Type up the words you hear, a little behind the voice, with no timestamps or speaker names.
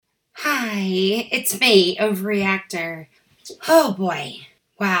Hi, it's me, Overreactor. Oh boy.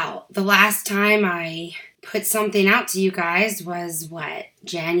 Wow. The last time I put something out to you guys was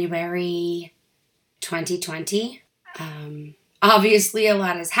January 2020? Obviously, a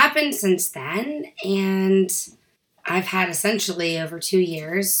lot has happened since then, and I've had essentially over 2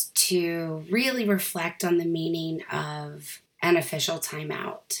 years to really reflect on the meaning of an official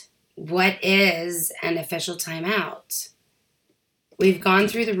timeout. What is an official timeout? We've gone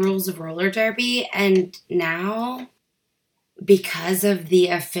through the rules of roller derby, and now, because of the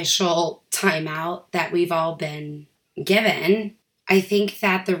official timeout that we've all been given, I think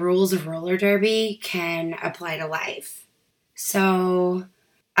that the rules of roller derby can apply to life. So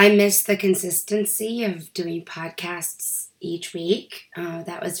I miss the consistency of doing podcasts each week.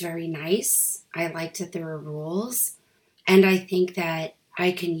 That was very nice. I liked that there were rules. And I think that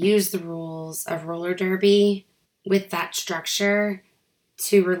I can use the rules of roller derby with that structure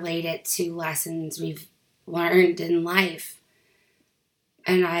to relate it to lessons we've learned in life.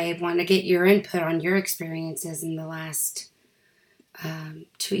 And I want to get your input on your experiences in the last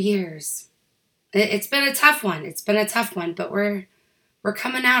 2 years. It's been a tough one. But we're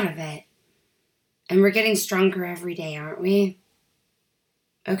coming out of it. And we're getting stronger every day, aren't we?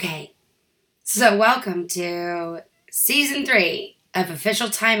 Okay. So welcome to Season 3 of Official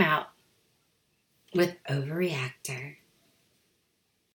Timeout with Overreactor.